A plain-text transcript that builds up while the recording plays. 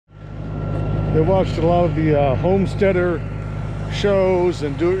They watched a lot of the homesteader shows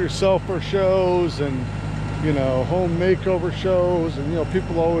and do-it-yourselfer shows and, you know, home makeover shows, and, you know,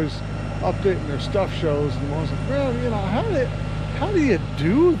 people always updating their stuff shows, and I was like, well, you know, how do you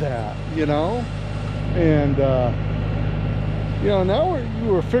do that, you know? And you know, now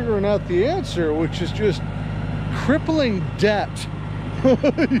you were figuring out the answer, which is just crippling debt.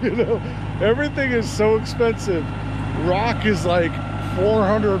 You know, everything is so expensive. Rock is like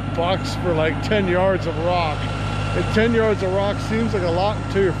 $400 for like 10 yards of rock. And 10 yards of rock seems like a lot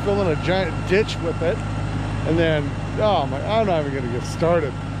until you're filling a giant ditch with it. And then, oh my, I'm not even gonna get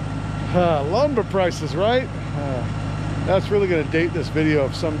started. Lumber prices, right? That's really gonna date this video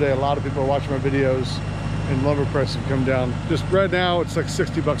if someday a lot of people are watching my videos and lumber prices have come down. Just right now, it's like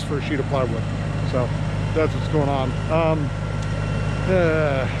 60 bucks for a sheet of plywood. So that's what's going on. All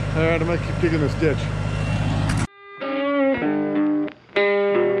right, I'm gonna keep digging this ditch.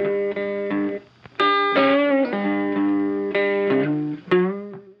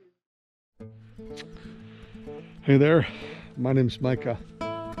 Hey there, my name's Micah.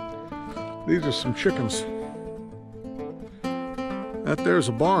 These are some chickens. That there's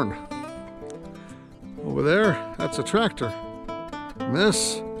a barn. Over there, that's a tractor. And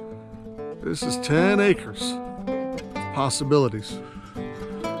this is 10 acres. Possibilities.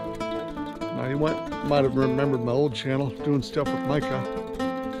 Now you might have remembered my old channel, doing stuff with Micah.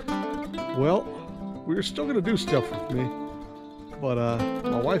 Well, we're still gonna do stuff with me, but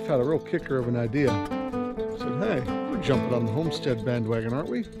my wife had a real kicker of an idea. Said, hey, we're jumping on the Homestead Bandwagon, aren't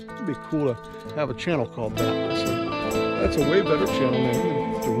we? It'd be cool to have a channel called that. I said, that's a way better channel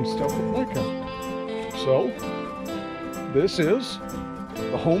name than doing stuff with Micah. So, this is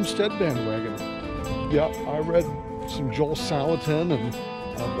the Homestead Bandwagon. Yeah, I read some Joel Salatin, and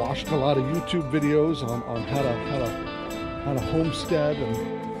I've watched a lot of YouTube videos on how to homestead and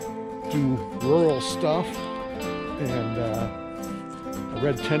do rural stuff. And I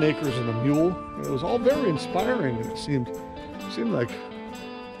read 10 Acres and a Mule. And it was all very inspiring, and it seemed like,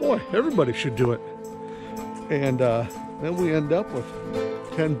 boy, everybody should do it. And then we end up with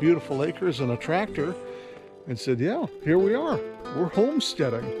 10 beautiful acres and a tractor, and said, yeah, here we are. We're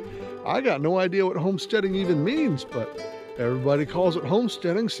homesteading. I got no idea what homesteading even means, but everybody calls it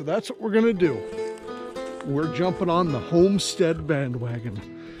homesteading, so that's what we're gonna do. We're jumping on the Homestead Bandwagon,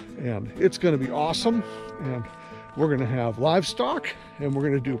 and it's gonna be awesome. And we're gonna have livestock, and we're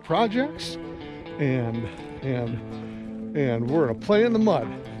gonna do projects, and we're gonna play in the mud,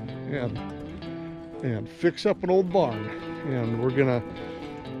 and fix up an old barn, and we're gonna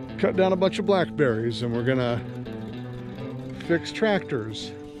cut down a bunch of blackberries, and we're gonna fix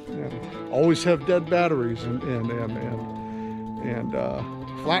tractors, and always have dead batteries, and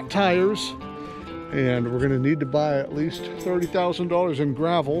flat tires, and we're gonna need to buy at least $30,000 in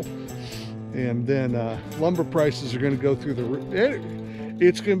gravel, and then lumber prices are gonna go through the roof.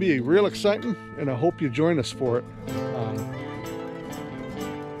 It's gonna be real exciting, and I hope you join us for it.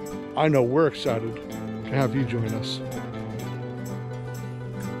 I know we're excited to have you join us.